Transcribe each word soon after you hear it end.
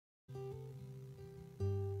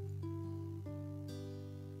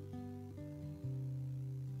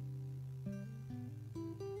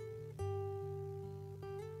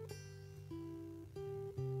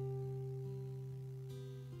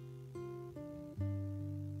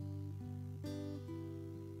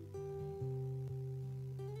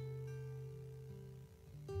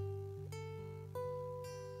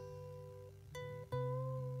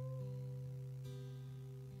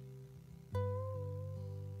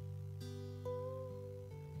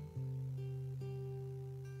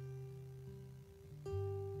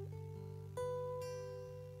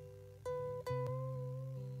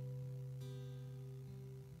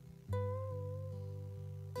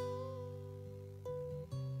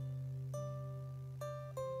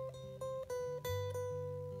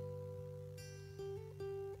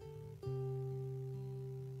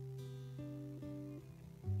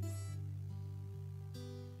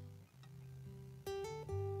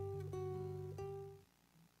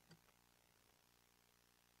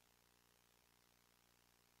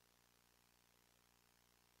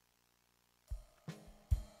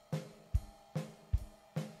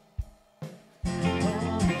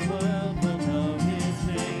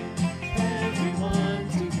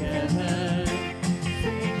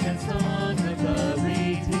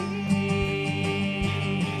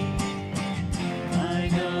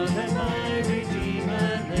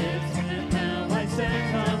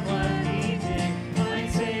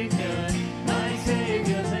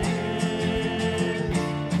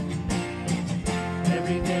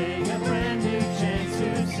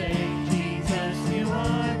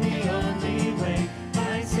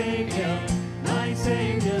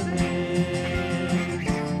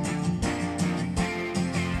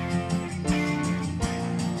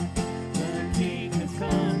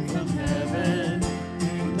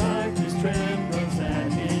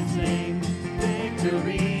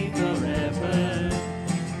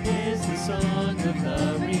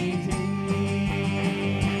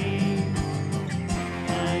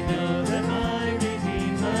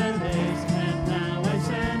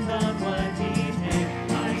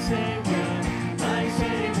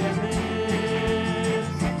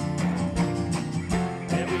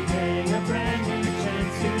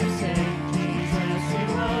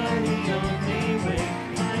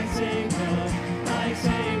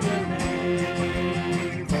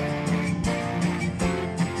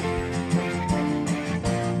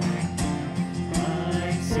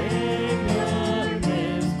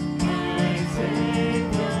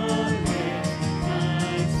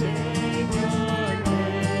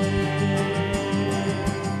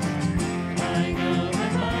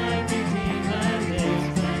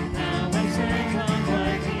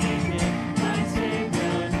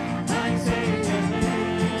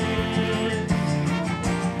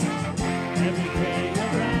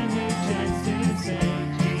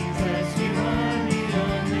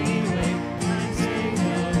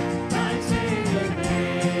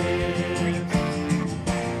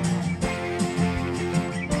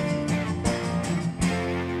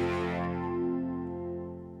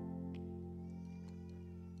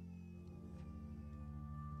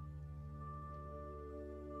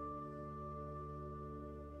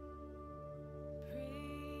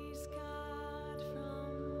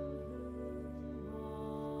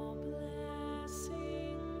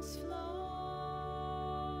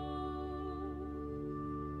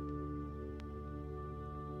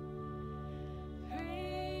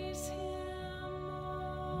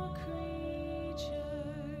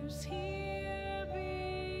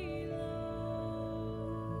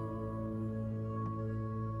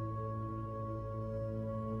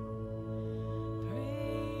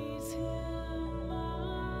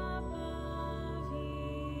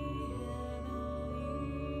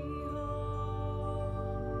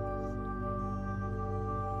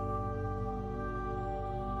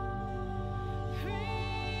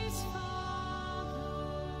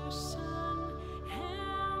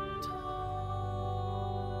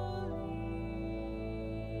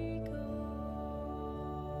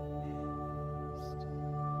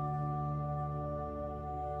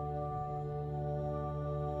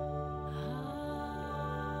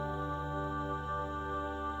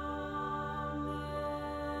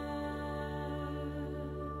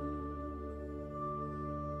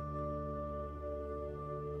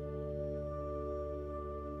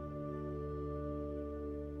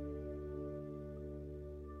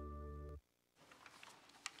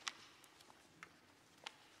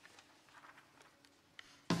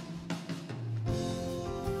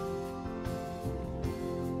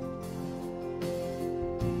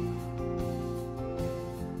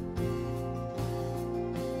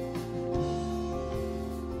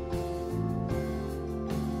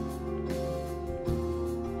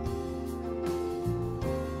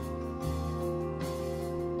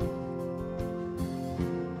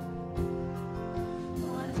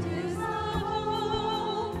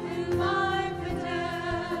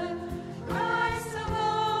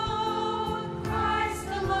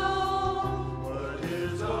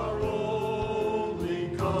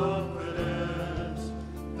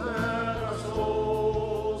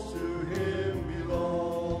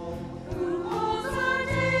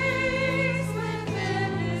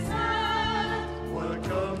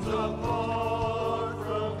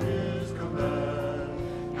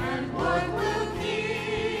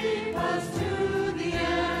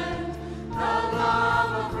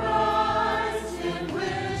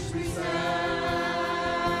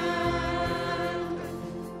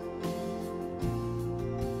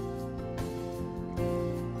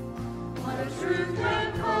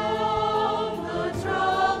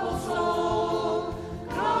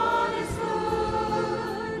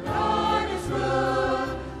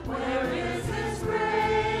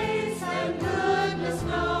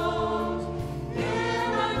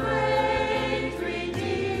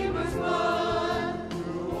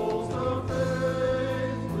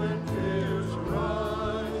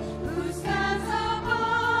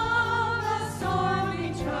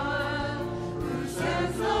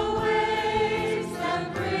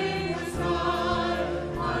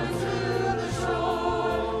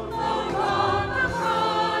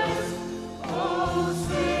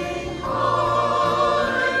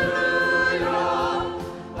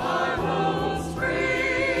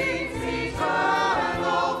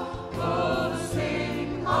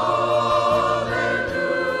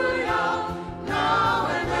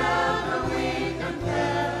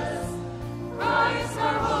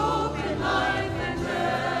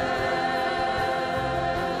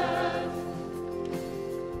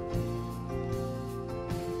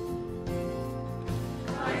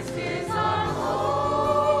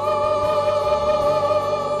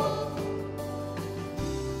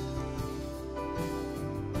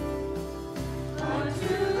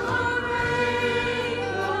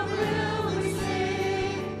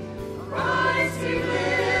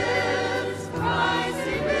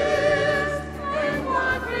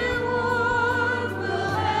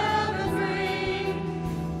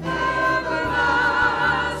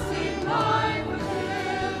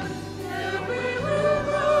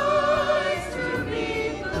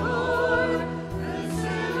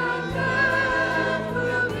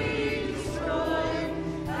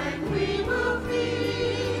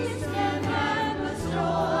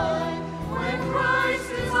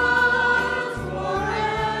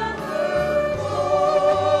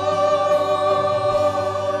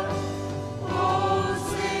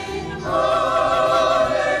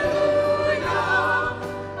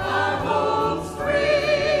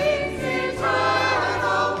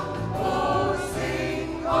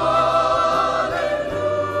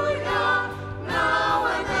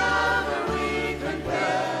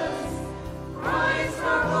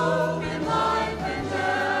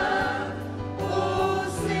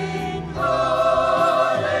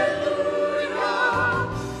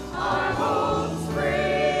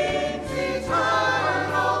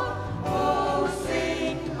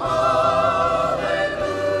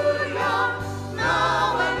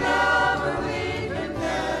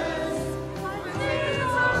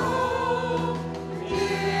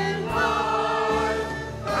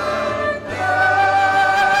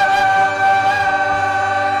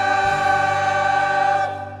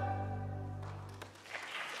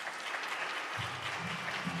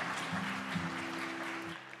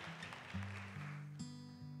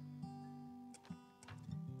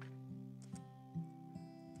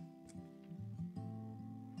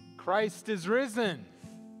Christ is risen.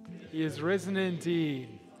 He is risen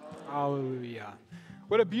indeed. Hallelujah.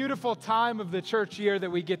 What a beautiful time of the church year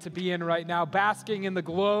that we get to be in right now, basking in the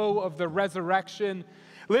glow of the resurrection,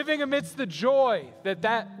 living amidst the joy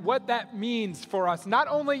what that means for us, not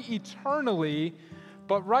only eternally,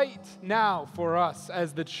 but right now for us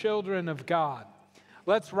as the children of God.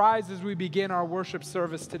 Let's rise as we begin our worship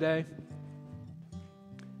service today.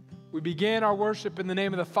 We begin our worship in the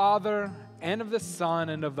name of the Father, and of the Son,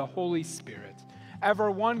 and of the Holy Spirit, ever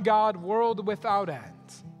one God, world without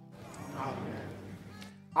end. Amen.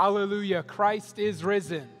 Hallelujah. Christ is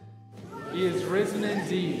risen. He is risen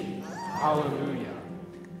indeed. Hallelujah.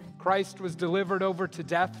 Christ was delivered over to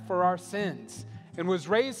death for our sins and was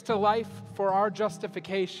raised to life for our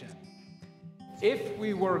justification. If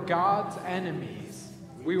we were God's enemies,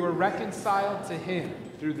 we were reconciled to him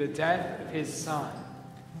through the death of his Son.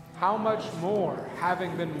 How much more,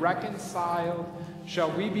 having been reconciled,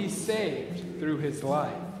 shall we be saved through his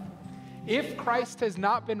life? If Christ has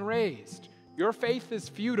not been raised, your faith is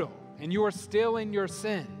futile, and you are still in your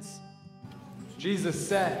sins. Jesus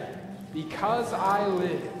said, because I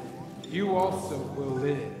live, you also will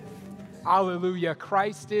live. Hallelujah.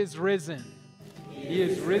 Christ is risen. He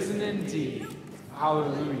is risen indeed.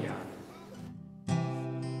 Hallelujah.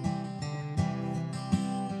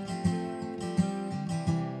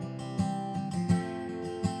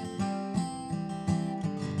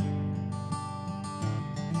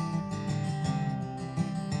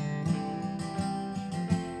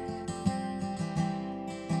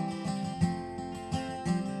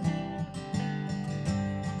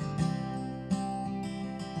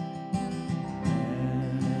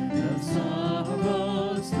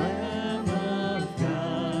 Sorrows, Lamb of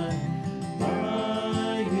God.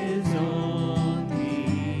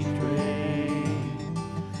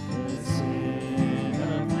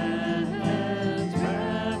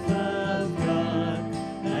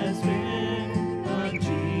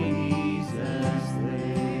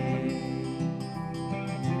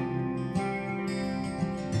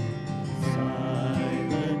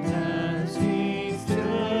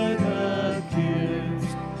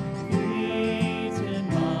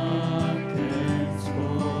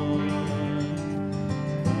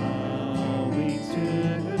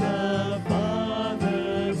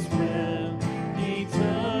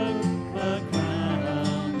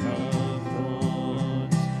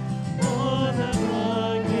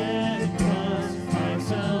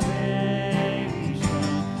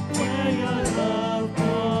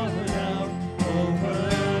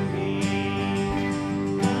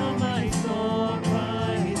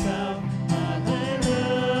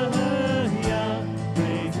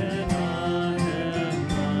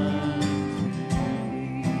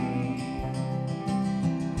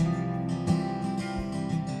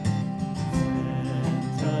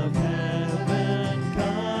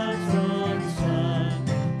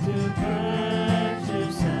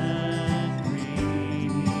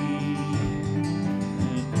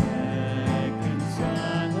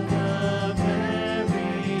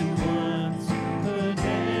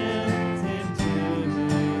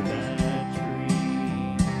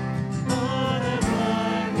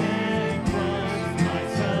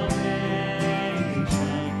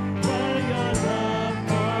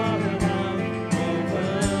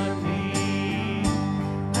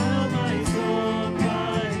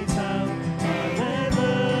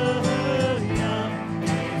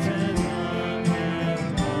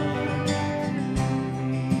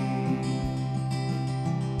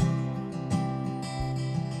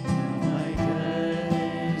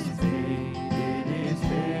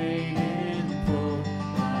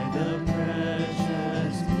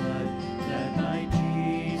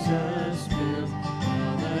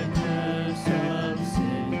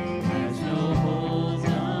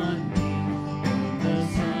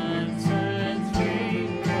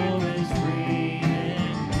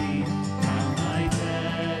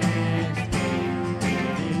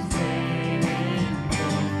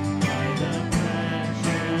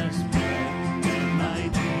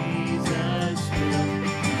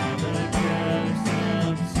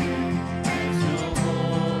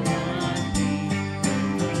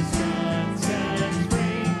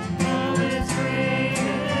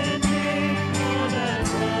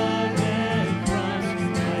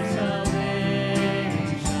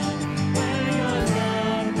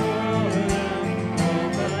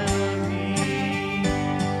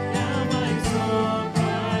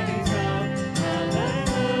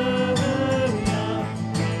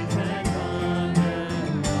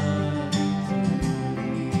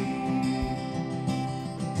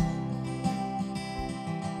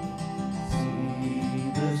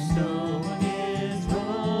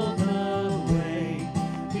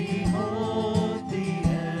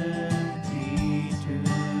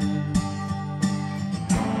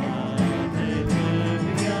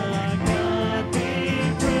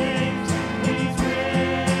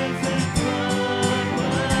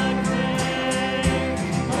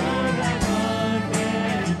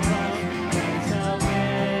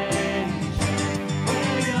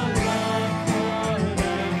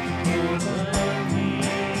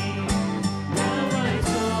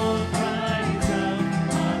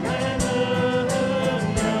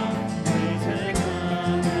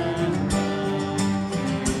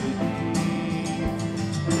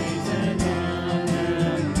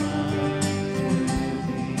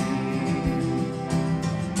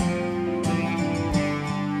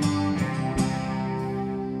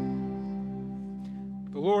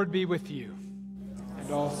 Lord be with you, and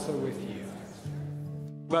also with you.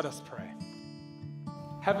 Let us pray.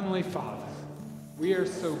 Heavenly Father, we are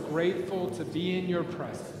so grateful to be in your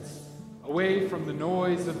presence, away from the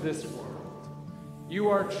noise of this world. You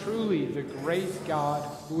are truly the great God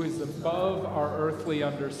who is above our earthly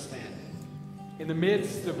understanding. In the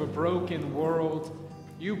midst of a broken world,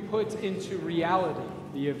 you put into reality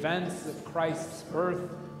the events of Christ's birth,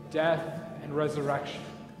 death, and resurrection,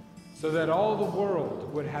 so that all the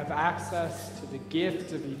world would have access to the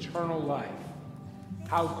gift of eternal life.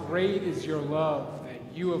 How great is your love that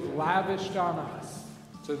you have lavished on us,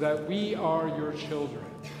 so that we are your children.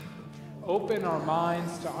 Open our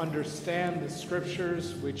minds to understand the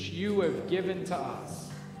scriptures which you have given to us.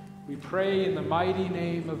 We pray in the mighty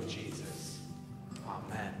name of Jesus.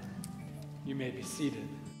 Amen. You may be seated.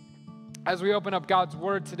 As we open up God's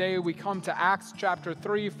word today, we come to Acts chapter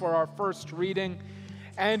 3 for our first reading.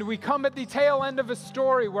 And we come at the tail end of a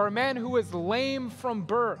story where a man who was lame from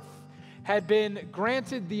birth had been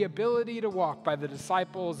granted the ability to walk by the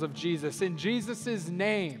disciples of Jesus in Jesus'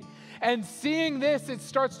 name. And seeing this, it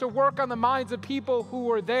starts to work on the minds of people who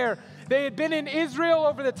were there. They had been in Israel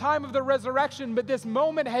over the time of the resurrection, but this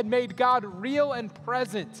moment had made God real and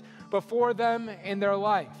present before them in their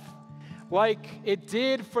life. Like it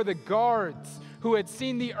did for the guards who had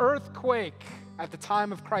seen the earthquake at the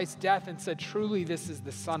time of Christ's death and said, truly, this is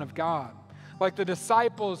the Son of God. Like the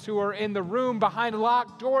disciples who were in the room behind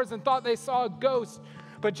locked doors and thought they saw a ghost,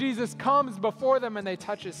 but Jesus comes before them and they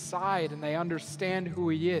touch his side and they understand who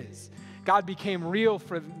he is. God became real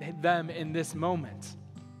for them in this moment.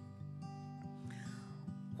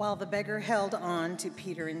 While the beggar held on to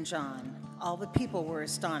Peter and John, all the people were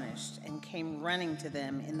astonished and came running to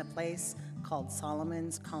them in the place called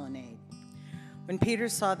Solomon's Colonnade. When Peter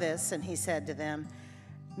saw this, and he said to them,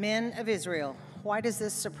 "Men of Israel, why does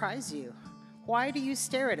this surprise you? Why do you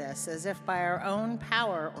stare at us as if by our own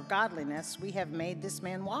power or godliness we have made this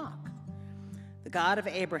man walk? The God of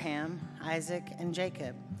Abraham, Isaac, and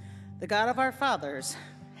Jacob, the God of our fathers,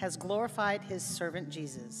 has glorified his servant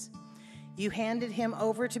Jesus. You handed him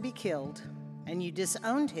over to be killed, and you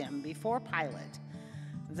disowned him before Pilate,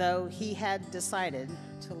 though he had decided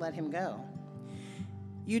to let him go.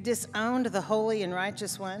 You disowned the holy and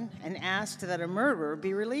righteous one and asked that a murderer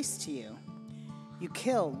be released to you. You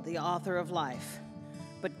killed the author of life,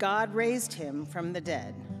 but God raised him from the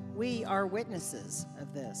dead. We are witnesses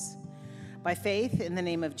of this. By faith in the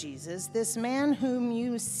name of Jesus, this man whom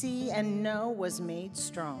you see and know was made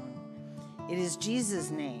strong. It is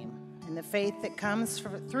Jesus' name and the faith that comes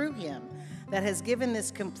through him that has given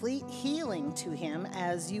this complete healing to him,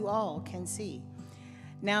 as you all can see.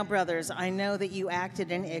 Now, brothers, I know that you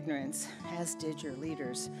acted in ignorance, as did your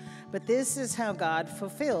leaders. But this is how God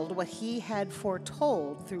fulfilled what he had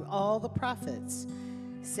foretold through all the prophets,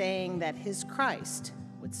 saying that his Christ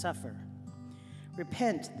would suffer.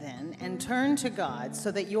 Repent, then, and turn to God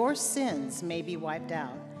so that your sins may be wiped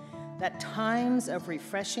out, that times of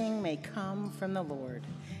refreshing may come from the Lord,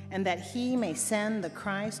 and that he may send the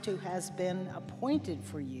Christ who has been appointed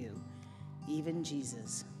for you, even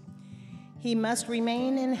Jesus. He must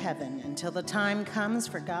remain in heaven until the time comes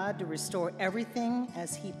for God to restore everything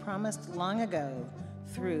as he promised long ago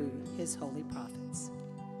through his holy prophets.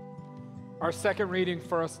 Our second reading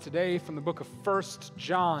for us today from the book of 1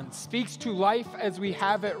 John speaks to life as we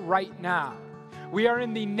have it right now. We are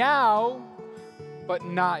in the now, but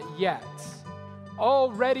not yet.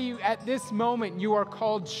 Already at this moment, you are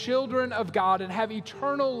called children of God and have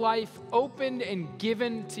eternal life opened and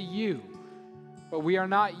given to you. But we are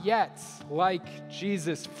not yet like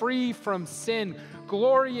Jesus, free from sin,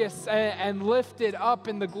 glorious and lifted up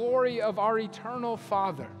in the glory of our eternal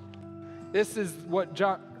Father. This is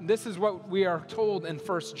what we are told in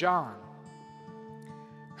 1 John.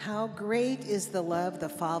 How great is the love the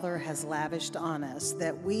Father has lavished on us,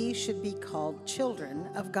 that we should be called children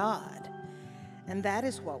of God. And that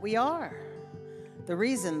is what we are. The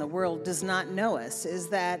reason the world does not know us is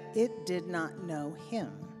that it did not know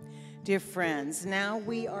him. Dear friends, now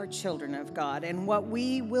we are children of God, and what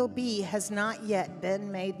we will be has not yet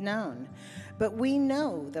been made known. But we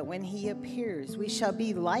know that when he appears, we shall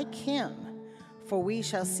be like him, for we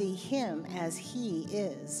shall see him as he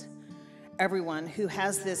is. Everyone who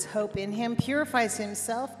has this hope in him purifies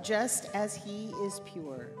himself just as he is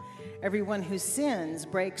pure. Everyone who sins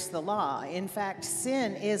breaks the law. In fact,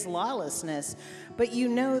 sin is lawlessness. But you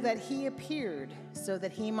know that he appeared so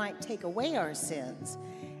that he might take away our sins,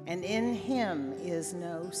 and in him is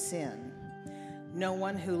no sin. No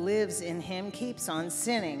one who lives in him keeps on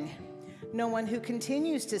sinning. No one who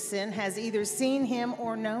continues to sin has either seen him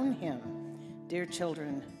or known him. Dear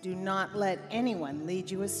children, do not let anyone lead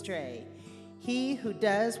you astray. He who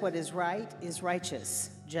does what is right is righteous,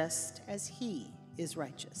 just as he is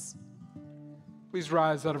righteous. Please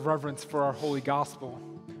rise out of reverence for our holy gospel.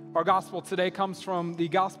 Our gospel today comes from the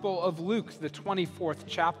Gospel of Luke, the 24th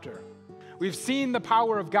chapter. We've seen the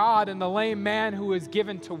power of God in the lame man who is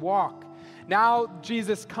given to walk. Now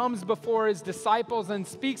Jesus comes before his disciples and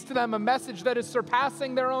speaks to them a message that is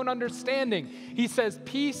surpassing their own understanding. He says,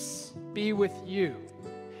 "Peace be with you."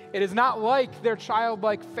 It is not like their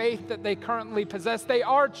childlike faith that they currently possess. They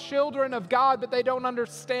are children of God, but they don't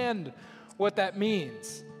understand what that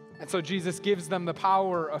means. And so Jesus gives them the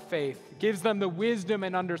power of faith, gives them the wisdom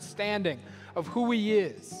and understanding of who he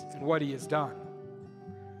is and what he has done.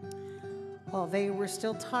 While they were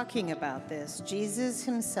still talking about this, Jesus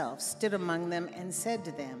himself stood among them and said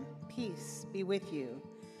to them, "Peace be with you."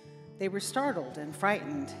 They were startled and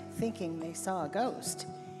frightened, thinking they saw a ghost.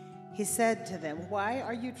 He said to them, "Why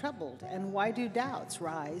are you troubled, and why do doubts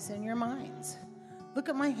rise in your minds? Look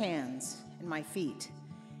at my hands and my feet.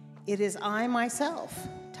 It is I myself.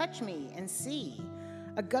 Touch me and see.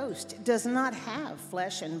 A ghost does not have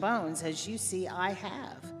flesh and bones, as you see I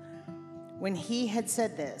have." When he had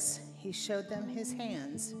said this, he showed them his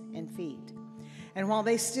hands and feet. And while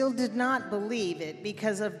they still did not believe it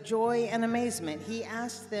because of joy and amazement, he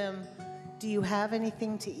asked them, "Do you have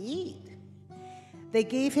anything to eat?" They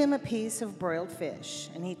gave him a piece of broiled fish,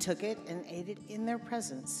 and he took it and ate it in their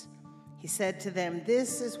presence. He said to them,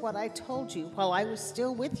 "This is what I told you while I was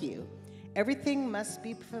still with you. Everything must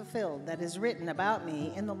be fulfilled that is written about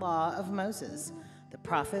me in the law of Moses, the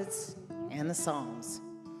prophets, and the Psalms."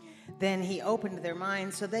 Then he opened their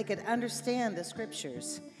minds so they could understand the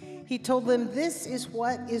scriptures. He told them, "This is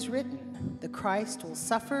what is written. The Christ will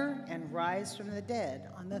suffer and rise from the dead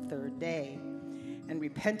on the third day. And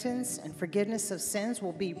repentance and forgiveness of sins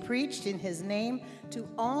will be preached in his name to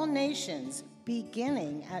all nations,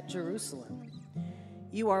 beginning at Jerusalem.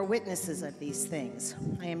 You are witnesses of these things.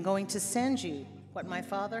 I am going to send you what my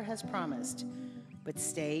Father has promised, but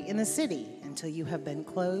stay in the city until you have been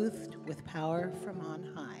clothed with power from on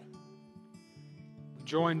high."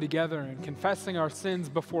 Join together in confessing our sins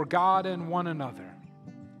before God and one another.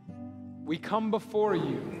 We come before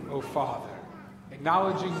you, O Father,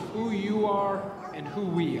 acknowledging who you are and who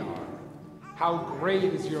we are. How great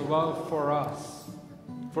is your love for us.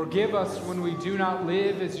 Forgive us when we do not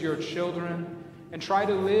live as your children and try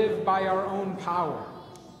to live by our own power.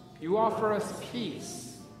 You offer us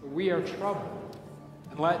peace, but we are troubled,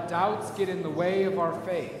 and let doubts get in the way of our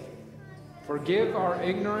faith. Forgive our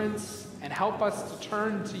ignorance and help us to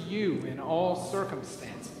turn to you in all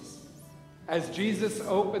circumstances. As Jesus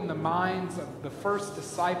opened the minds of the first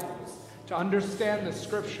disciples to understand the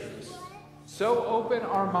scriptures, so open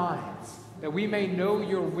our minds that we may know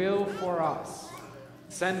your will for us.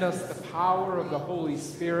 Send us the power of the Holy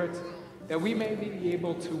Spirit that we may be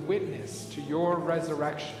able to witness to your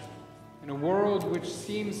resurrection. In a world which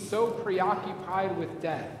seems so preoccupied with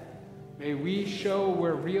death, may we show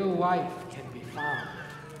where real life can be found.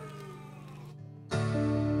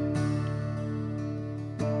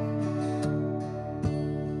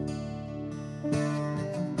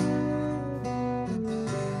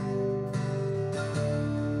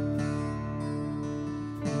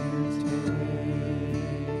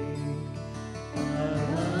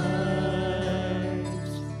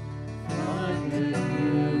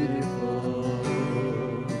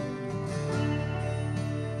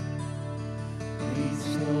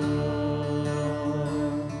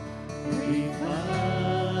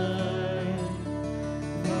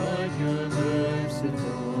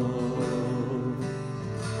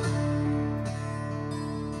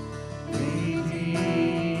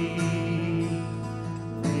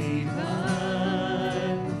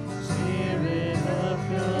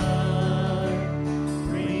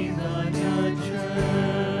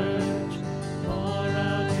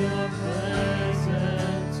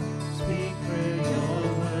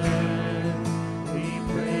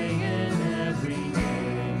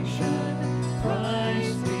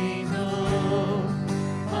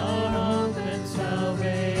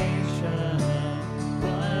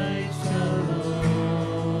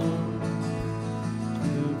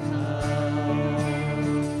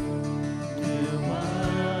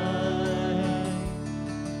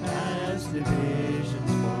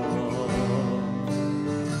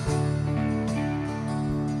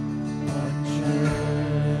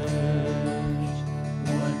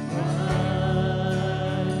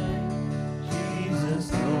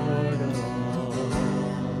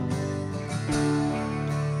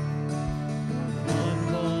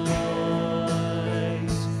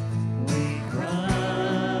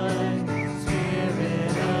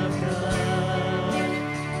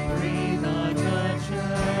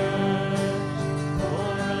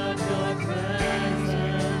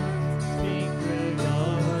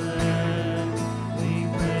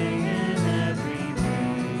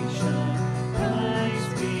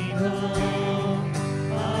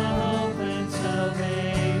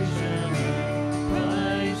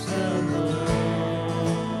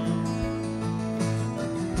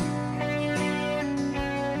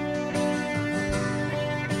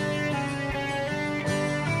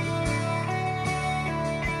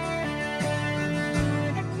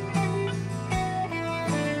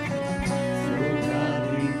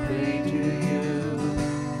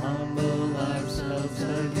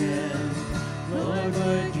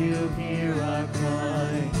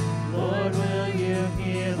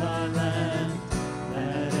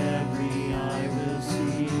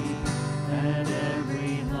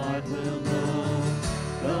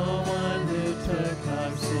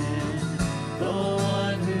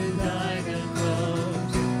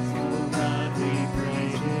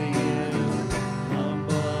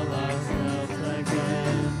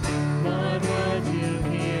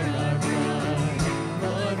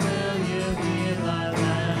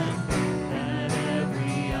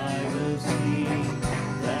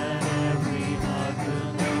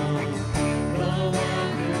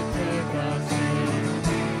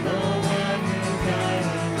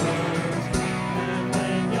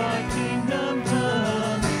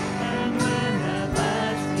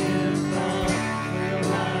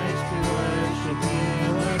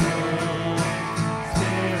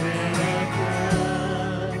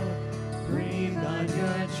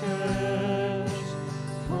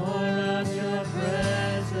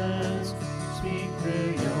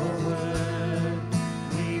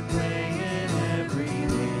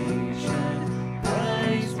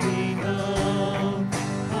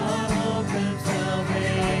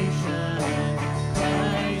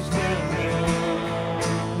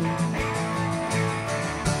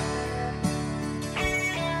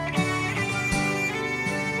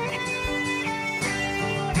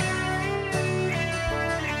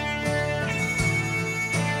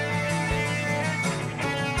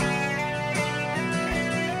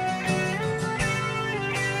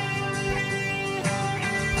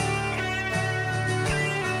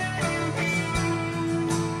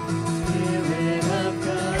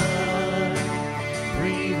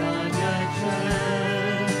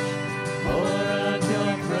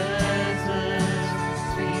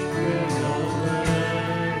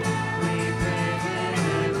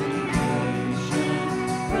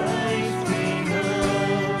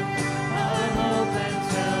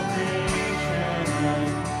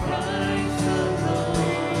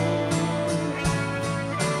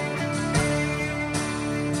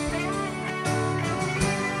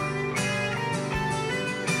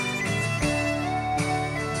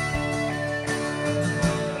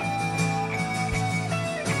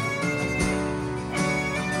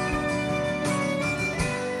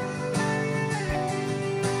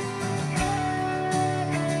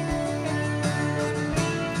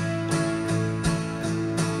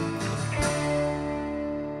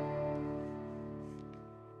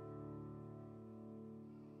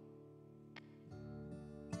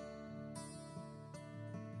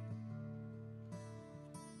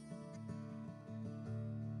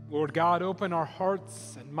 Lord God, open our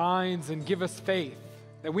hearts and minds and give us faith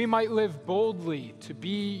that we might live boldly to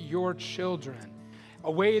be your children,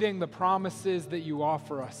 awaiting the promises that you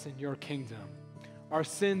offer us in your kingdom. Our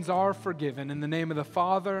sins are forgiven in the name of the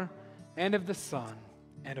Father, and of the Son,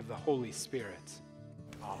 and of the Holy Spirit.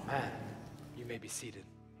 Amen. You may be seated.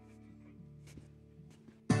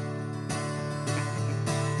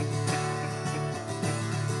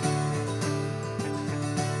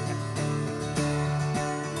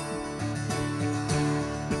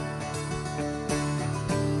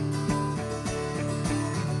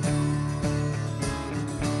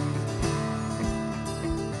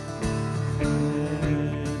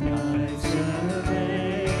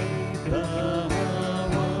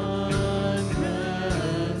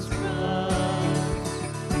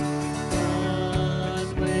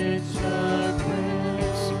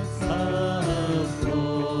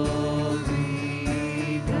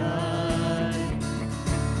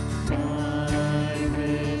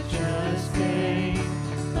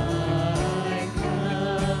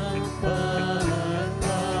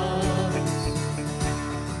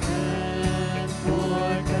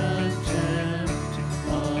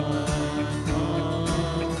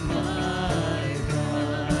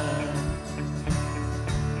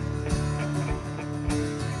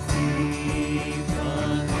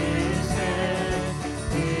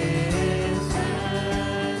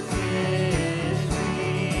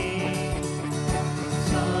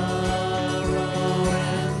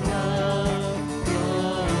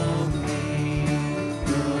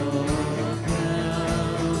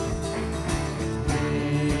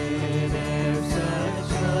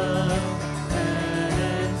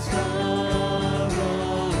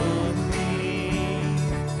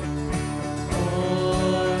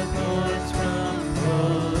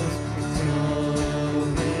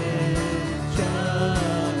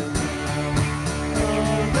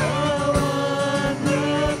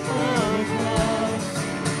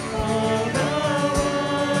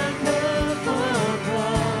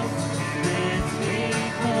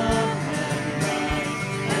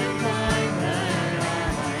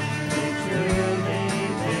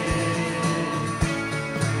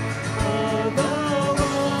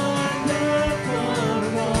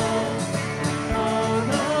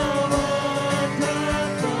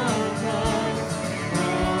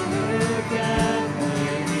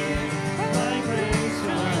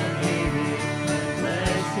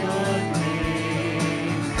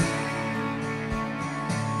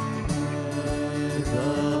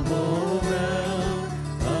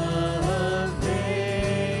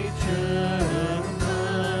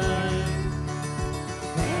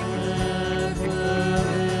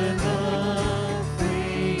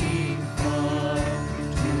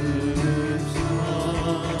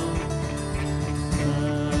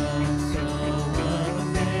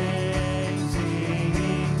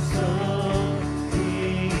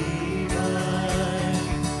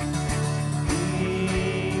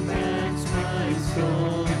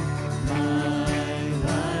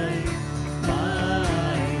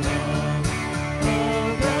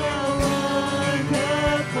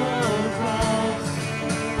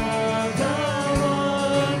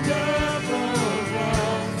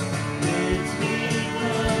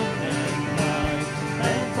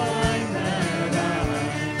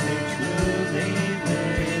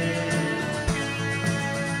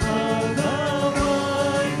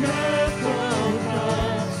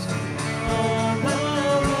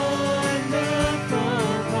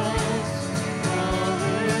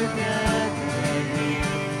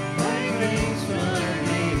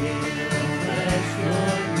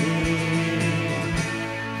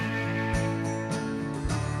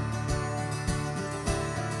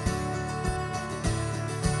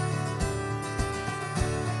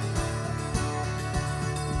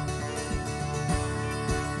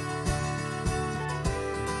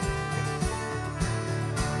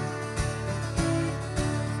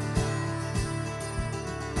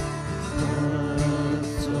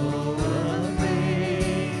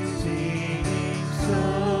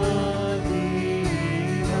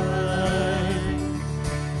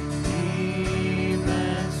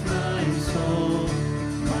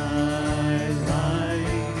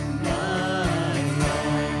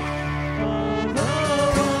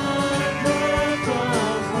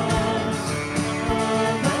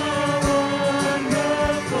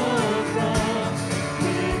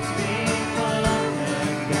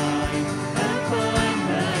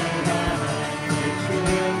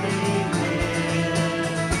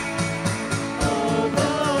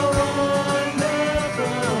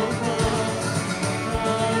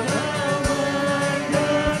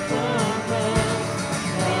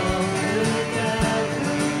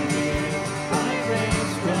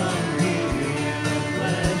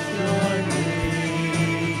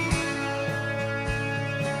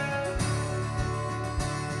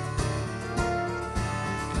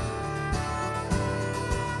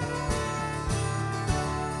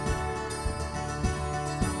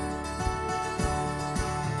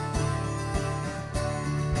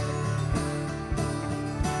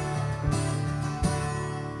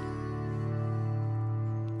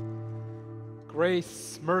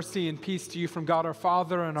 Grace, mercy, and peace to you from God our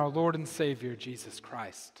Father and our Lord and Savior, Jesus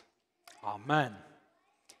Christ. Amen.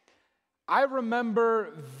 I remember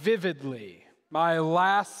vividly my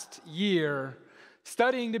last year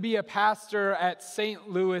studying to be a pastor at St.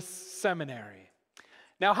 Louis Seminary.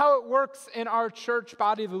 Now, how it works in our church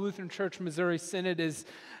body, the Lutheran Church Missouri Synod, is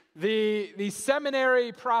the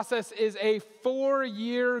seminary process is a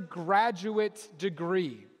 4-year graduate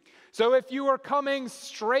degree. So if you are coming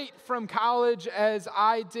straight from college, as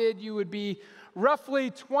I did, you would be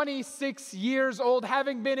roughly 26 years old,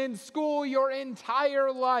 having been in school your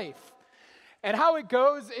entire life. And how it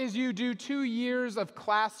goes is you do 2 years of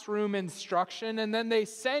classroom instruction, and then they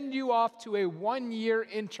send you off to a 1-year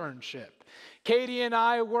internship. Katie and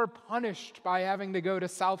I were punished by having to go to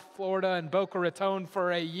South Florida and Boca Raton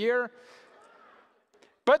for a year.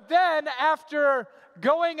 But then, after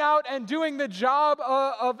going out and doing the job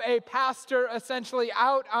of a pastor, essentially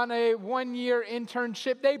out on a 1-year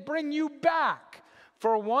internship, they bring you back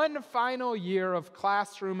for one final year of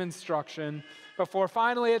classroom instruction before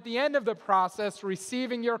finally, at the end of the process,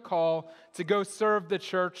 receiving your call to go serve the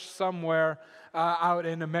church somewhere out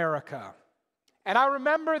in America. And I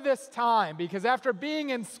remember this time because after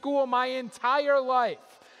being in school my entire life,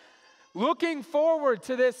 looking forward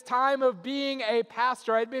to this time of being a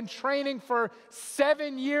pastor, I'd been training for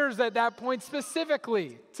 7 years at that point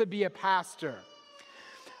specifically to be a pastor.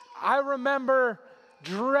 I remember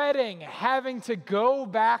dreading having to go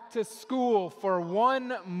back to school for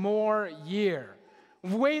one more year.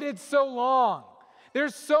 Waited so long.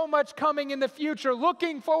 There's so much coming in the future,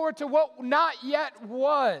 looking forward to what not yet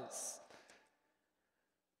was.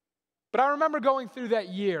 But I remember going through that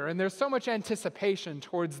year, and there's so much anticipation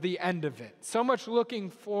towards the end of it, so much looking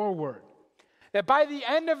forward, that by the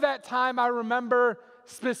end of that time, I remember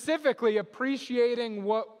specifically appreciating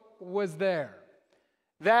what was there.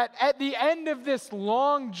 That at the end of this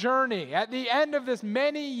long journey, at the end of this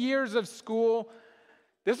many years of school,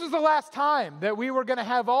 this was the last time that we were going to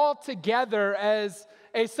have all together as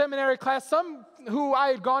a seminary class, some who I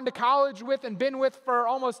had gone to college with and been with for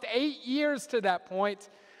almost 8 years to that point,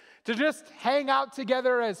 to just hang out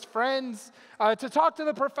together as friends, to talk to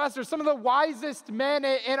the professors, some of the wisest men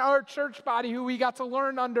in our church body who we got to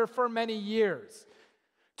learn under for many years,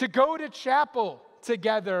 to go to chapel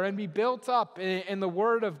together and be built up in the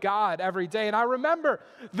Word of God every day. And I remember,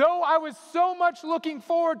 though I was so much looking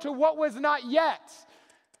forward to what was not yet,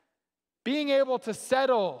 being able to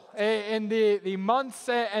settle in the months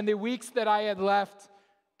and the weeks that I had left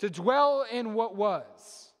to dwell in what was.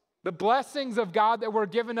 The blessings of God that were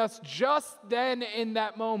given us just then in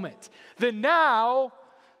that moment. The now,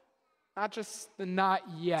 not just the not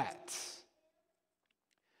yet.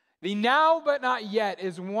 The now but not yet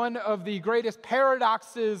is one of the greatest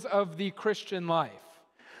paradoxes of the Christian life.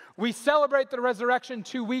 We celebrate the resurrection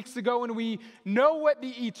 2 weeks ago, and we know what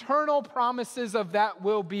the eternal promises of that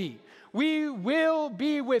will be. We will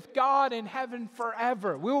be with God in heaven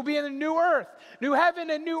forever. We will be in a new earth. New heaven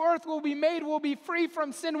and new earth will be made. We'll be free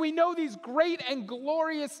from sin. We know these great and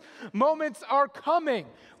glorious moments are coming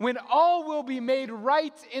when all will be made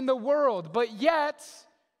right in the world. But yet,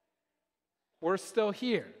 we're still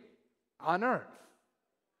here on earth.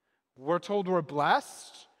 We're told we're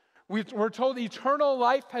blessed. We're told eternal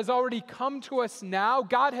life has already come to us now.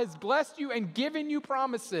 God has blessed you and given you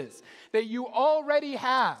promises that you already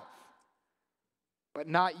have, but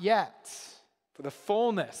not yet, for the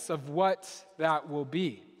fullness of what that will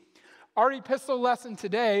be. Our epistle lesson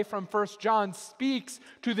today from 1 John speaks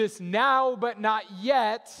to this now but not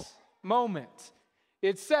yet moment.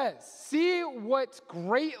 It says, "See what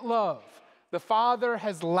great love the Father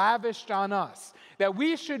has lavished on us, that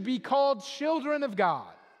we should be called children of God."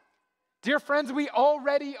 Dear friends, we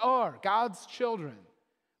already are God's children,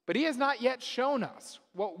 but He has not yet shown us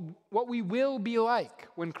what we will be like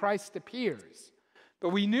when Christ appears. But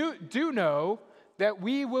we do know that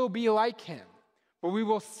we will be like Him, for we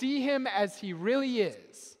will see Him as He really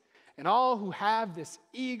is, and all who have this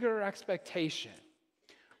eager expectation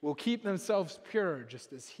will keep themselves pure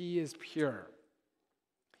just as He is pure.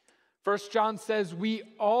 1 John says we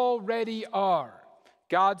already are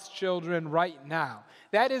God's children right now.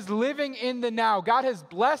 That is living in the now. God has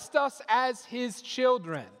blessed us as His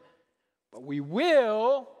children, but we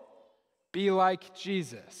will be like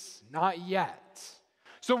Jesus, not yet.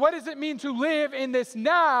 So what does it mean to live in this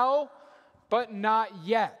now, but not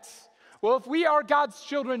yet? Well, if we are God's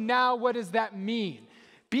children now, what does that mean?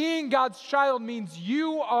 Being God's child means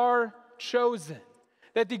you are chosen.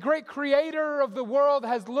 That the great creator of the world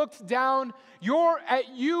has looked down at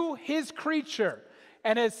you, His creature,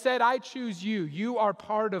 and has said, I choose you. You are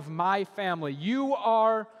part of my family. You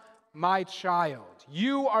are my child.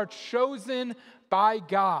 You are chosen by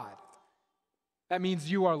God. That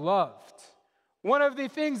means you are loved. One of the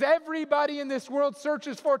things everybody in this world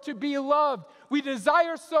searches for, to be loved. We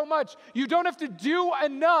desire so much. You don't have to do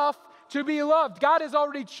enough to be loved. God has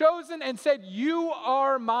already chosen and said, you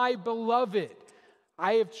are my beloved.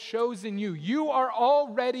 I have chosen you. You are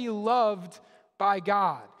already loved by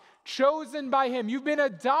God, chosen by him. You've been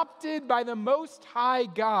adopted by the Most High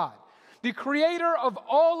God, the creator of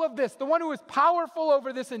all of this, the one who is powerful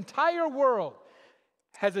over this entire world,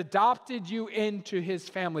 has adopted you into his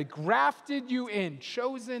family, grafted you in,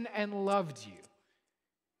 chosen and loved you.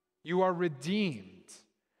 You are redeemed.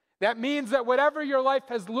 That means that whatever your life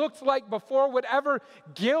has looked like before, whatever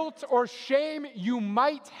guilt or shame you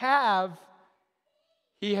might have,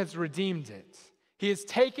 he has redeemed it. He has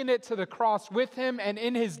taken it to the cross with him, and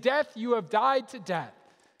in his death you have died to death,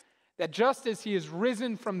 that just as he is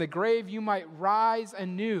risen from the grave, you might rise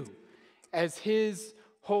anew as his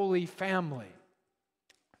holy family.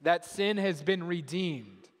 That sin has been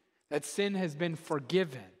redeemed. That sin has been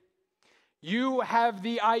forgiven. You have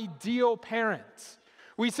the ideal parent.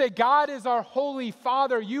 We say God is our holy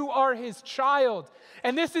Father. You are his child.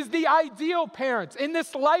 And this is the ideal parent. In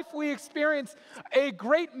this life, we experience a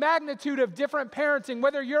great magnitude of different parenting,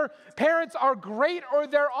 whether your parents are great or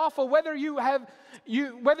they're awful, whether you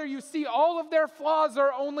see all of their flaws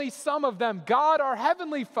or only some of them. God, our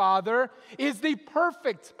heavenly Father, is the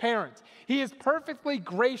perfect parent. He is perfectly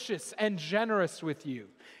gracious and generous with you.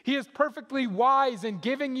 He is perfectly wise in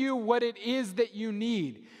giving you what it is that you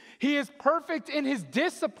need. He is perfect in his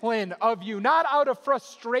discipline of you, not out of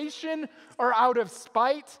frustration or out of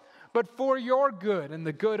spite, but for your good and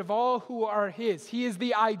the good of all who are his. He is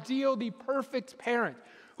the ideal, the perfect parent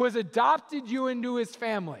who has adopted you into his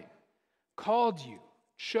family, called you,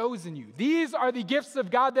 chosen you. These are the gifts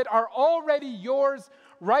of God that are already yours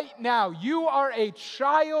right now. You are a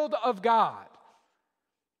child of God.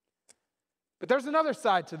 But there's another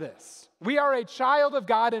side to this. We are a child of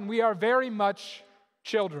God, and we are very much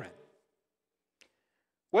children.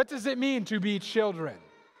 What does it mean to be children?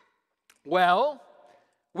 Well,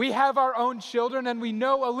 we have our own children, and we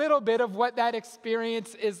know a little bit of what that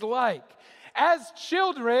experience is like. As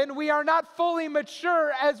children, we are not fully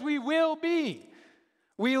mature as we will be.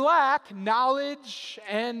 We lack knowledge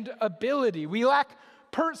and ability. We lack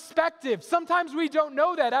perspective. Sometimes we don't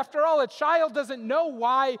know that. After all, a child doesn't know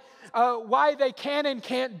why they can and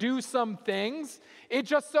can't do some things. It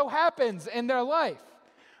just so happens in their life.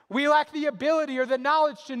 We lack the ability or the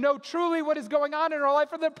knowledge to know truly what is going on in our life,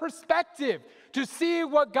 or the perspective to see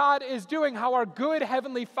what God is doing, how our good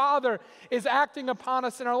Heavenly Father is acting upon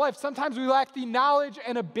us in our life. Sometimes we lack the knowledge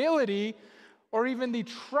and ability or even the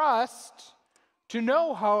trust to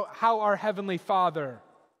know how our Heavenly Father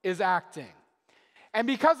is acting. And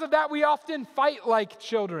because of that, we often fight like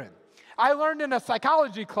children. I learned in a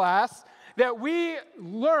psychology class that we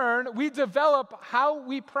develop how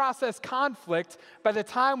we process conflict by the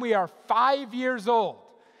time we are 5 years old.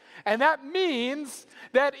 And that means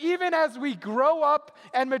that even as we grow up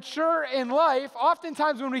and mature in life,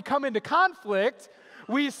 oftentimes when we come into conflict,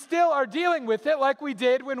 we still are dealing with it like we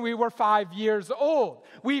did when we were 5 years old.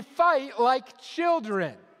 We fight like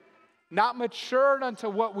children, not matured unto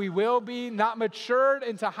what we will be, not matured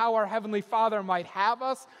into how our Heavenly Father might have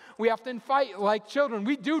us. We often fight like children.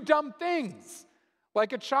 We do dumb things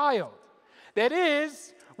like a child. That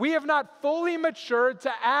is, we have not fully matured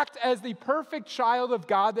to act as the perfect child of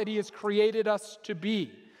God that he has created us to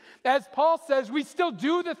be. As Paul says, we still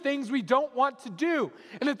do the things we don't want to do.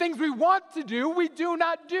 And the things we want to do, we do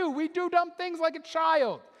not do. We do dumb things like a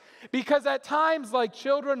child. Because at times, like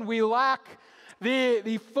children, we lack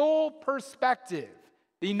the full perspective,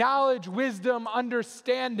 the knowledge, wisdom,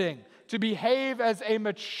 understanding to behave as a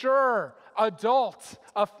mature adult,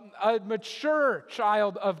 a mature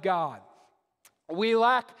child of God. We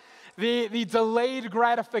lack the delayed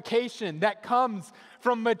gratification that comes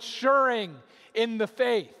from maturing in the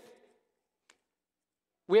faith.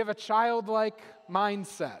 We have a childlike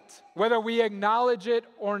mindset, whether we acknowledge it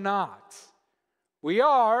or not. We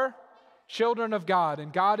are children of God,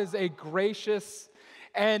 and God is a gracious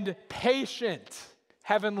and patient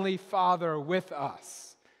Heavenly Father with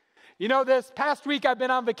us. You know, this past week I've been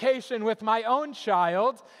on vacation with my own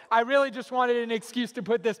child. I really just wanted an excuse to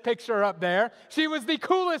put this picture up there. She was the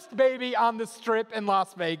coolest baby on the Strip in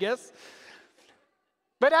Las Vegas.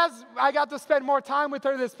 But as I got to spend more time with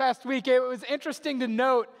her this past week, it was interesting to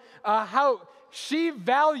note how she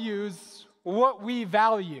values what we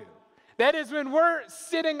value. That is, when we're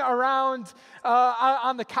sitting around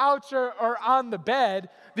on the couch or on the bed,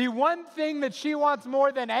 the one thing that she wants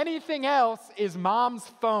more than anything else is mom's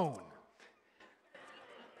phone,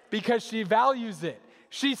 because she values it.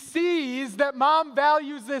 She sees that mom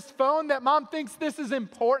values this phone, that mom thinks this is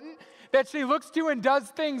important, that she looks to and does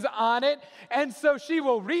things on it, and so she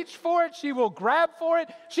will reach for it, she will grab for it,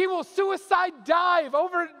 she will suicide dive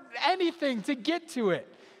over anything to get to it,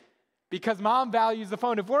 because mom values the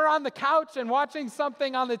phone. If we're on the couch and watching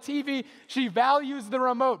something on the TV, she values the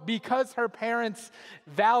remote because her parents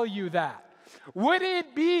value that. Would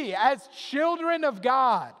it be, as children of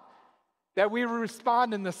God, that we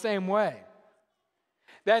respond in the same way?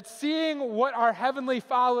 That seeing what our Heavenly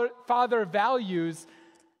Father values,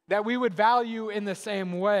 that we would value in the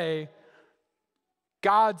same way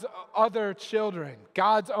God's other children,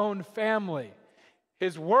 God's own family,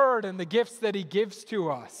 His Word and the gifts that He gives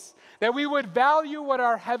to us. That we would value what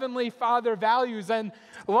our Heavenly Father values, and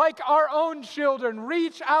like our own children,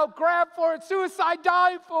 reach out, grab for it, suicide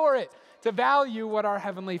dive for it, to value what our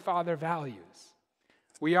Heavenly Father values.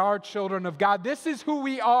 We are children of God. This is who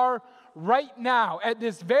we are right now, at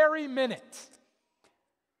this very minute.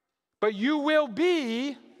 But you will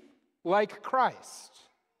be like Christ.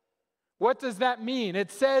 What does that mean?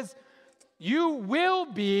 It says you will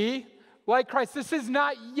be like Christ. This is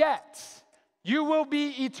not yet. You will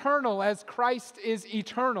be eternal as Christ is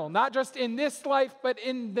eternal, not just in this life, but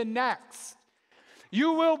in the next.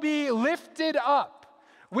 You will be lifted up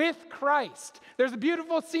with Christ. There's a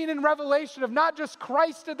beautiful scene in Revelation of not just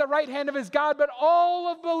Christ at the right hand of his God, but all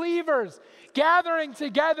of believers gathering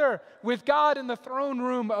together with God in the throne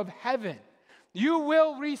room of heaven. You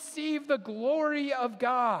will receive the glory of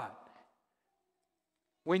God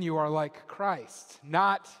when you are like Christ.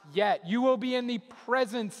 Not yet. You will be in the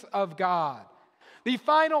presence of God. The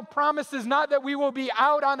final promise is not that we will be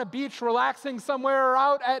out on a beach relaxing somewhere or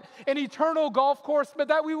out at an eternal golf course, but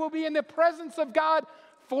that we will be in the presence of God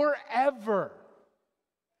forever.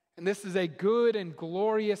 And this is a good and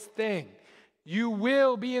glorious thing. You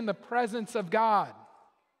will be in the presence of God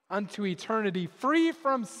unto eternity, free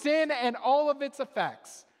from sin and all of its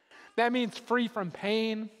effects. That means free from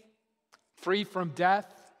pain, free from death,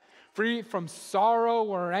 free from sorrow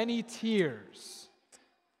or any tears.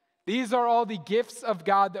 These are all the gifts of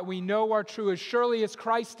God that we know are true. As surely as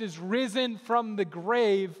Christ is risen from the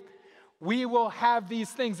grave, we will have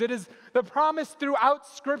these things. It is the promise throughout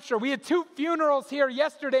Scripture. We had 2 funerals here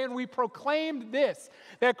yesterday, and we proclaimed this,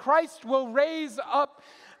 that Christ will raise up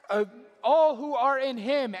all who are in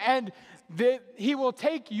Him, and that He will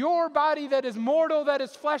take your body that is mortal, that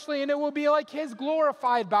is fleshly, and it will be like His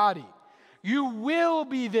glorified body. You will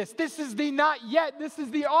be this. This is the not yet. This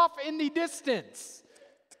is the off in the distance.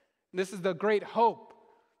 This is the great hope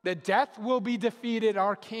that death will be defeated,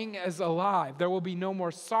 our King is alive. There will be no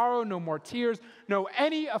more sorrow, no more tears, no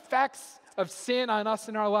any effects of sin on us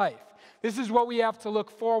in our life. This is what we have to look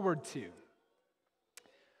forward to.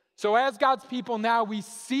 So as God's people now, we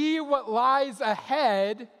see what lies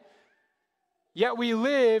ahead, yet we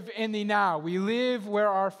live in the now. We live where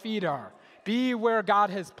our feet are. Be where God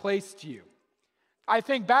has placed you. I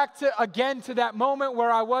think back to that moment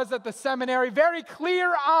where I was at the seminary, very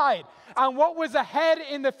clear-eyed on what was ahead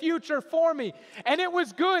in the future for me. And it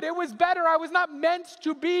was good. It was better. I was not meant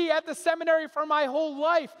to be at the seminary for my whole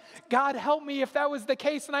life. God help me if that was the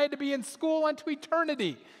case and I had to be in school unto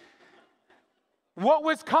eternity. What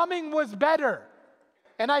was coming was better.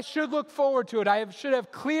 And I should look forward to it. I should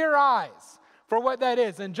have clear eyes for what that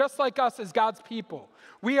is. And just like us as God's people,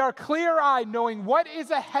 we are clear-eyed knowing what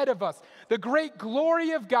is ahead of us, the great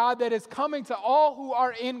glory of God that is coming to all who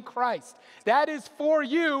are in Christ. That is for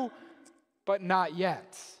you, but not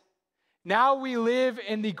yet. Now we live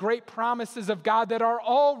in the great promises of God that are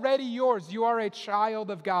already yours. You are a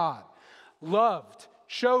child of God, loved,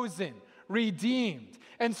 chosen, redeemed.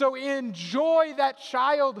 And so enjoy that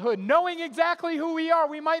childhood, knowing exactly who we are.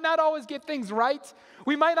 We might not always get things right.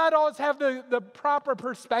 We might not always have the proper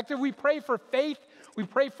perspective. We pray for faith. We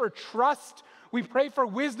pray for trust. We pray for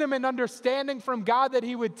wisdom and understanding from God, that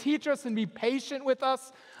He would teach us and be patient with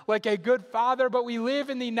us like a good father. But we live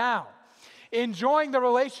in the now, enjoying the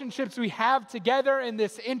relationships we have together in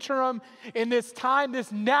this interim, in this time,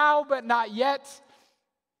 this now but not yet.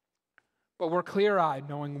 But we're clear-eyed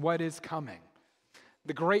knowing what is coming,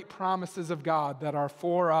 the great promises of God that are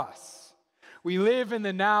for us. We live in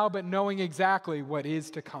the now but knowing exactly what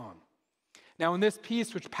is to come. Now, in this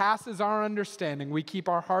peace which passes our understanding, we keep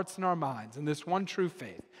our hearts and our minds in this one true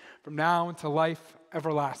faith from now into life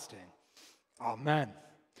everlasting. Amen.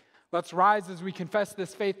 Let's rise as we confess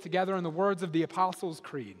this faith together in the words of the Apostles'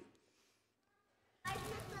 Creed.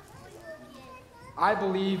 I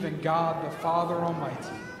believe in God, the Father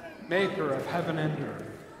Almighty, maker of heaven and earth,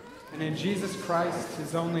 and in Jesus Christ,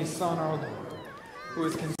 his only Son, our Lord, who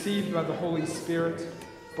was conceived by the Holy Spirit,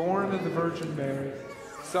 born of the Virgin Mary,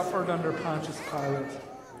 suffered under Pontius Pilate,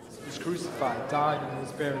 was crucified, died, and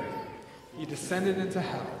was buried. He descended into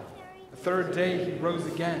hell. The third day he rose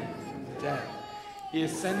again from the dead. He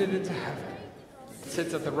ascended into heaven,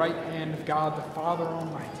 sits at the right hand of God the Father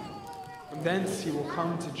Almighty. From thence he will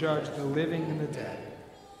come to judge the living and the dead.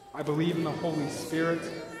 I believe in the Holy Spirit,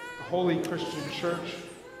 the holy Christian church,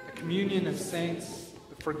 the communion of saints,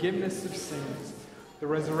 the forgiveness of sins, the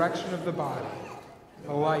resurrection of the body, and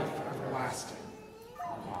the life everlasting.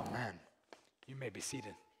 Amen. You may be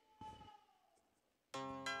seated.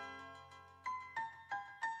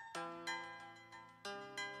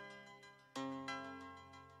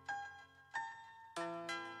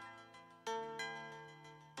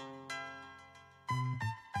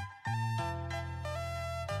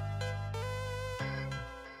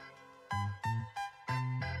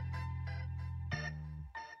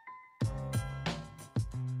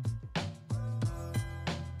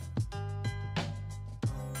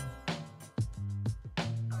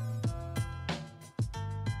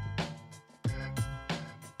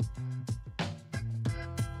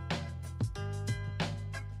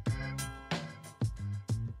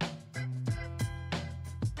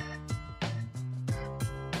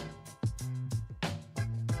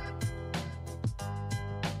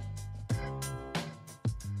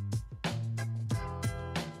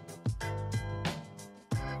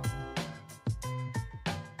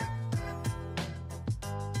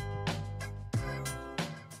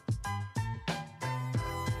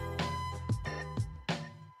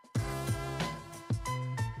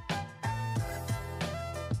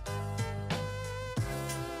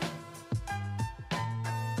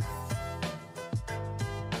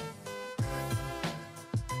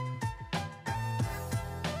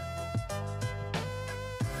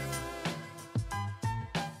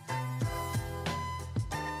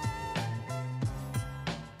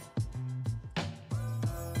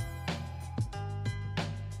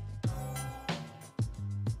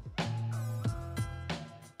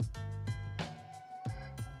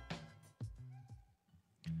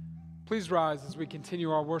 Please rise as we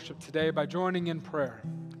continue our worship today by joining in prayer,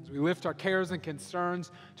 as we lift our cares and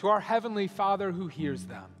concerns to our Heavenly Father who hears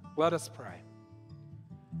them. Let us pray.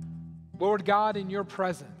 Lord God, in your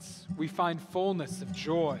presence we find fullness of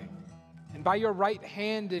joy, and by your right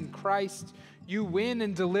hand in Christ you win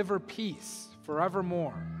and deliver peace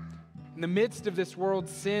forevermore. In the midst of this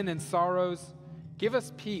world's sin and sorrows, give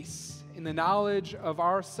us peace in the knowledge of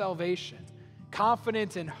our salvation,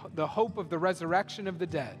 confident in the hope of the resurrection of the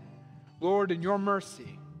dead. Lord, in your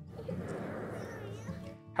mercy.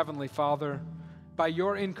 Heavenly Father, by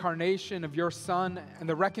your incarnation of your Son and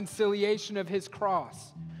the reconciliation of his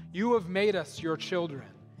cross, you have made us your children.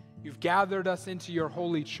 You've gathered us into your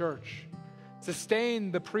holy church.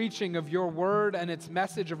 Sustain the preaching of your word and its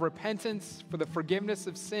message of repentance for the forgiveness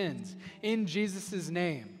of sins in Jesus'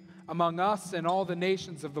 name among us and all the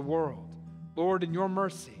nations of the world. Lord, in your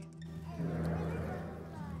mercy.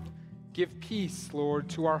 Give peace, Lord,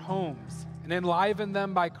 to our homes and enliven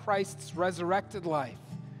them by Christ's resurrected life.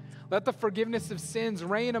 Let the forgiveness of sins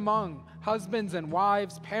reign among husbands and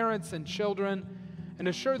wives, parents and children, and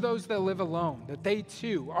assure those that live alone that they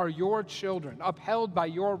too are your children, upheld by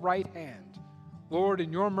your right hand. Lord,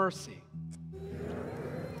 in your mercy.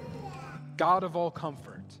 God of all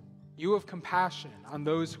comfort, you have compassion on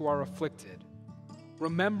those who are afflicted.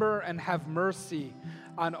 Remember and have mercy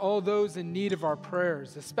on all those in need of our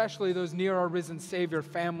prayers, especially those near our risen Savior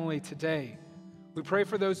family today. We pray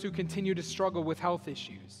for those who continue to struggle with health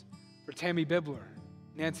issues, for Tammy Bibler,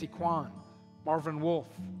 Nancy Kwan, Marvin Wolf,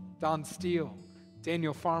 Don Steele,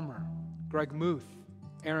 Daniel Farmer, Greg Muth,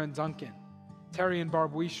 Aaron Duncan, Terry and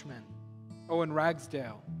Barb Weishman, Owen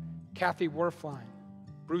Ragsdale, Kathy Werfline,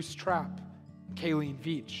 Bruce Trapp, and Kayleen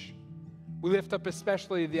Veach. We lift up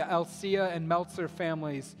especially the Alcia and Meltzer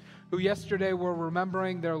families who yesterday were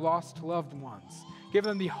remembering their lost loved ones. Give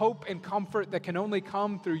them the hope and comfort that can only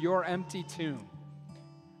come through your empty tomb.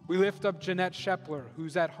 We lift up Jeanette Shepler,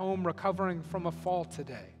 who's at home recovering from a fall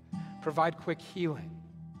today. Provide quick healing.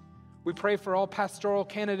 We pray for all pastoral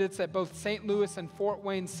candidates at both St. Louis and Fort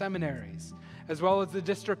Wayne seminaries, as well as the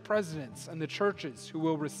district presidents and the churches who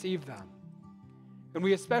will receive them. And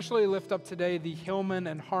we especially lift up today the Hillman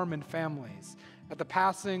and Harmon families at the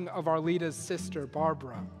passing of our Lita's sister,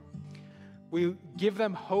 Barbara. We give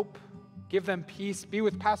them hope, give them peace. Be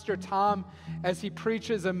with Pastor Tom as he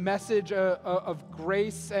preaches a message of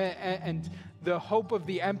grace and the hope of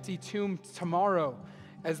the empty tomb tomorrow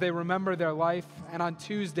as they remember their life, and on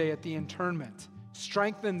Tuesday at the internment.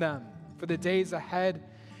 Strengthen them for the days ahead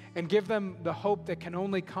and give them the hope that can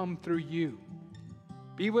only come through you.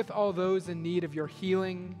 Be with all those in need of your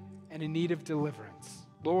healing and in need of deliverance.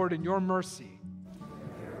 Lord, in your mercy,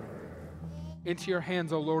 into your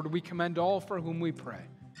hands, O Lord, we commend all for whom we pray,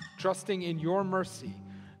 trusting in your mercy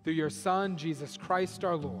through your Son, Jesus Christ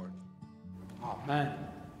our Lord. Amen.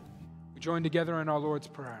 We join together in our Lord's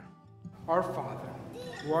Prayer. Our Father,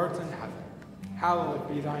 who art in heaven, hallowed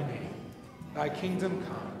be thy name. Thy kingdom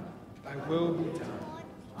come, thy will be done,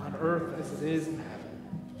 on earth as it is in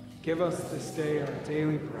heaven. Give us this day our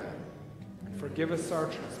daily bread, and forgive us our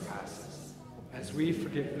trespasses, as we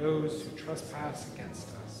forgive those who trespass against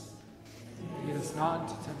us. Lead us not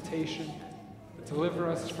into temptation, but deliver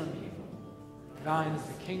us from evil. Thine is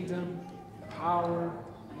the kingdom, the power,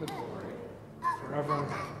 and the glory, forever and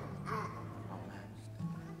ever. Amen.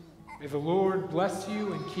 May the Lord bless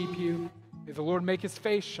you and keep you. May the Lord make his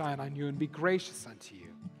face shine on you and be gracious unto you.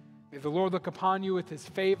 May the Lord look upon you with his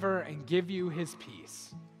favor and give you his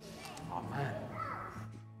peace. Amen.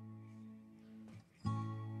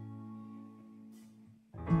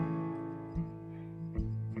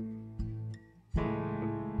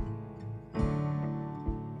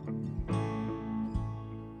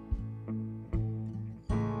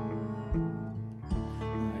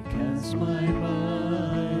 My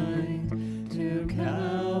mind to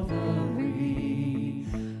Calvary,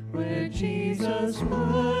 where Jesus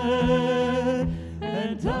bled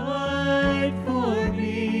and died for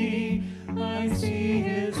me. I see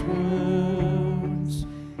his wounds,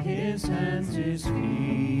 his hands, his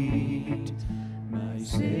feet, my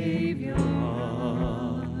Savior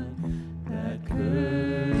on that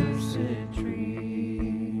cursed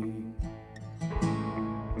tree.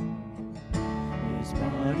 His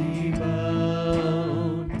body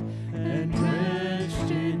bound and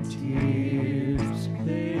drenched in tears,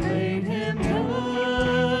 they laid him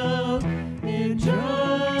down in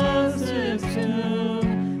Joseph's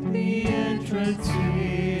tomb, the entrance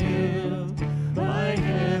sealed by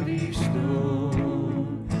heavy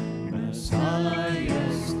stone.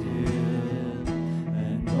 Messiah still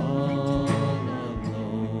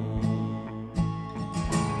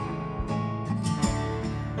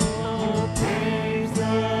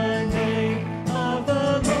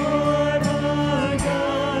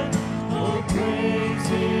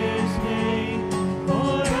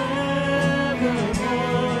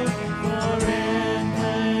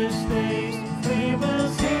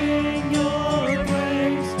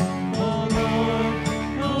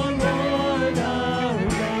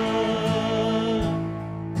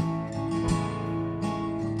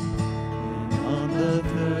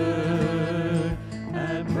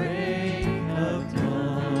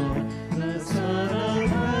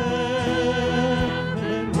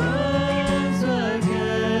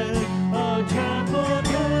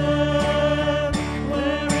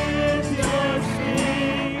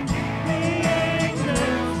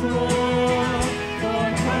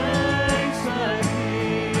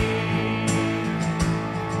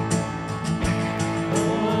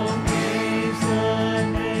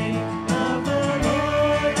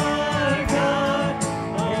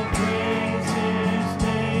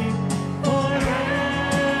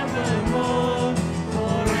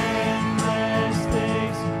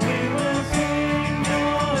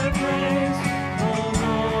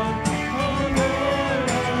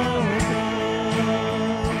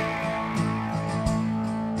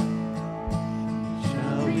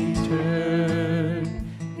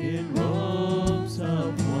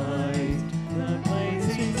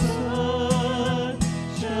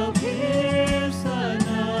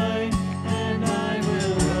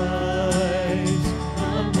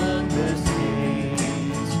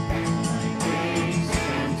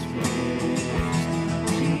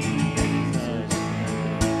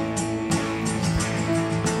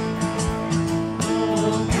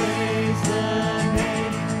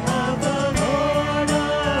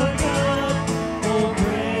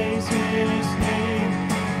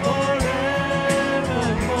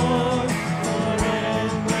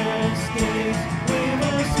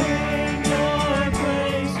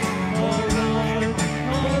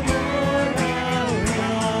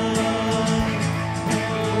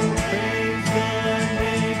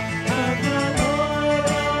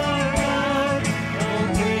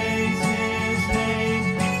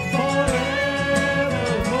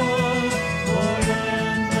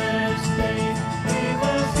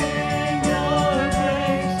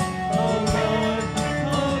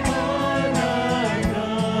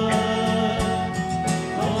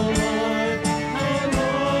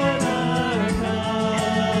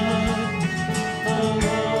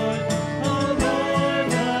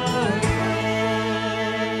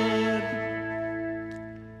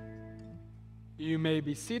You may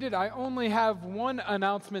be seated. I only have one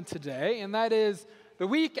announcement today, and that is the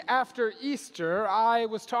week after Easter, I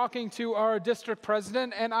was talking to our district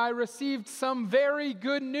president, and I received some very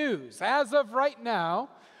good news. As of right now,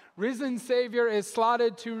 Risen Savior is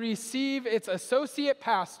slotted to receive its associate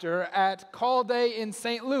pastor at Call Day in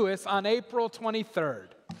St. Louis on April 23rd.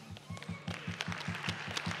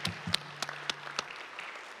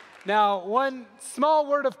 Now, one small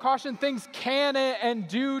word of caution, things can and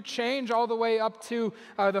do change all the way up to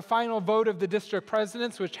the final vote of the district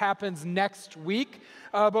presidents, which happens next week.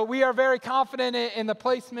 But we are very confident in the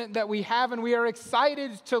placement that we have, and we are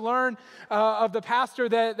excited to learn of the pastor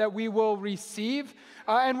that we will receive.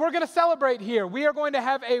 And we're going to celebrate here. We are going to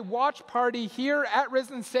have a watch party here at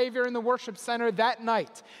Risen Savior in the Worship Center that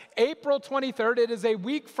night, April 23rd. It is a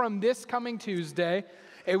week from this coming Tuesday.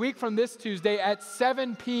 A week from this Tuesday at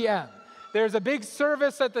 7 p.m. There's a big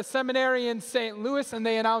service at the seminary in St. Louis, and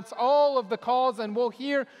they announce all of the calls, and we'll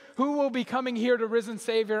hear who will be coming here to Risen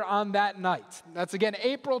Savior on that night. That's, again,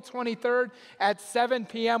 April 23rd at 7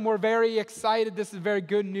 p.m. We're very excited. This is very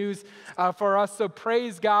good news for us, so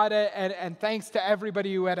praise God, and thanks to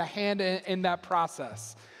everybody who had a hand in that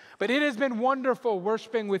process. But it has been wonderful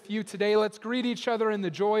worshiping with you today. Let's greet each other in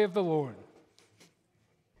the joy of the Lord.